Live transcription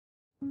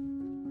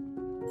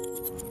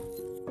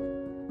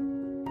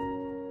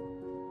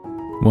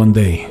One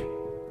day,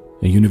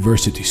 a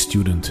university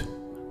student,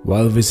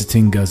 while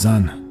visiting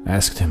Gazan,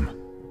 asked him,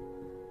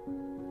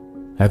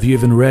 "Have you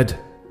even read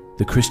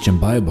the Christian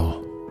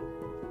Bible?"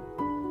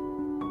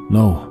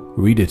 "No,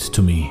 read it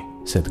to me,"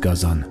 said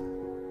Gazan.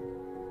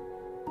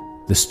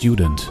 The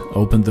student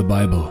opened the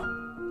Bible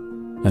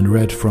and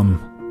read from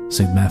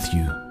St.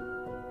 Matthew.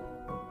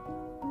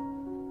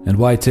 "And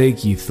why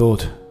take ye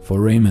thought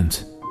for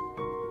raiment?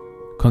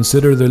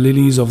 Consider the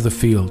lilies of the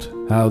field,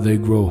 how they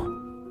grow.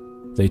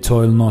 They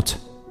toil not,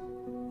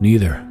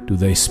 neither do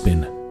they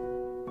spin.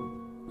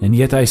 And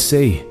yet I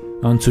say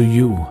unto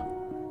you,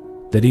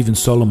 that even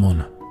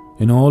Solomon,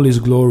 in all his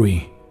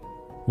glory,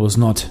 was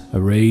not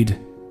arrayed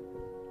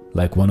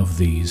like one of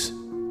these.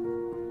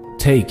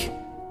 Take,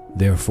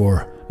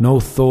 therefore, no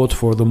thought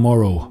for the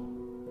morrow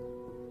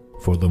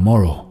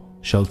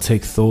shall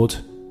take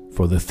thought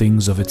for the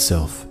things of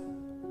itself."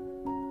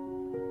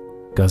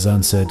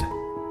 Gazan said,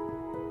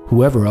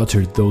 "Whoever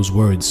uttered those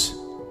words,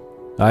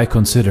 I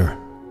consider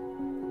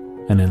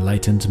an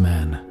enlightened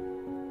man."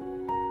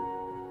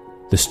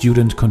 The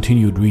student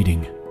continued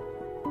reading.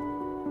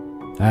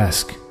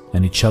 "Ask,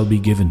 and it shall be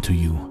given to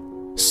you.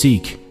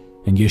 Seek,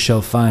 and ye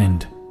shall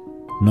find.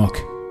 Knock,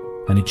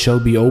 and it shall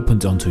be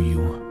opened unto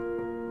you.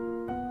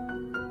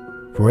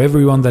 For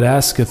everyone that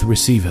asketh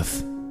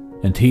receiveth,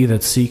 and he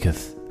that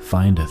seeketh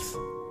findeth.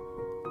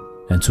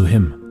 And to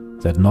him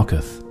that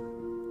knocketh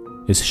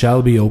it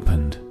shall be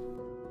opened."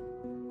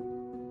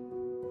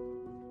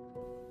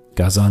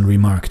 Gazan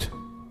remarked,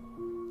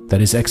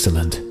 "That is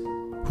excellent.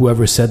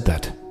 Whoever said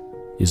that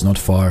is not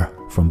far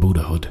from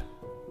Buddhahood."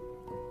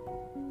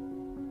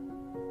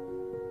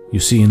 You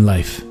see, in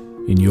life,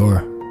 in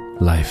your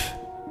life,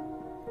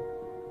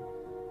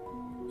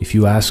 if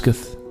you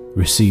asketh,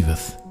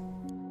 receiveth,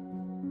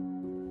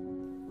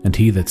 and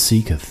he that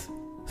seeketh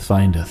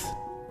findeth.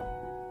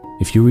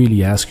 If you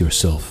really ask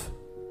yourself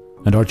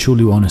and are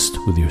truly honest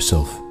with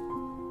yourself,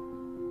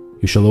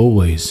 you shall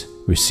always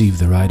receive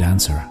the right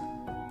answer,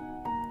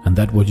 and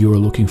that what you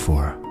are looking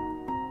for,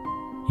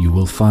 you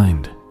will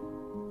find,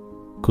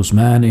 'cause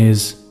man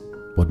is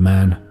what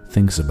man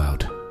thinks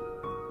about.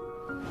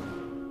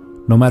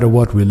 No matter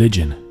what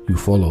religion you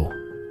follow,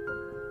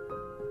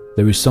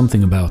 there is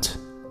something about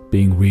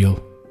being real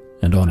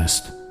and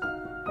honest,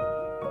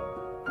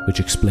 which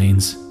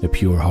explains a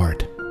pure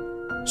heart.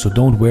 So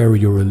don't wear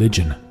your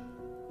religion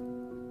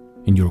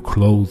in your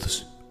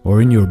clothes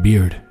or in your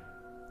beard.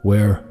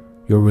 Wear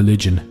your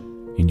religion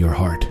in your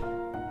heart.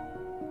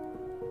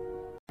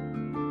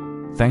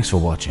 Thanks for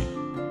watching,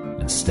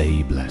 and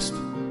stay blessed.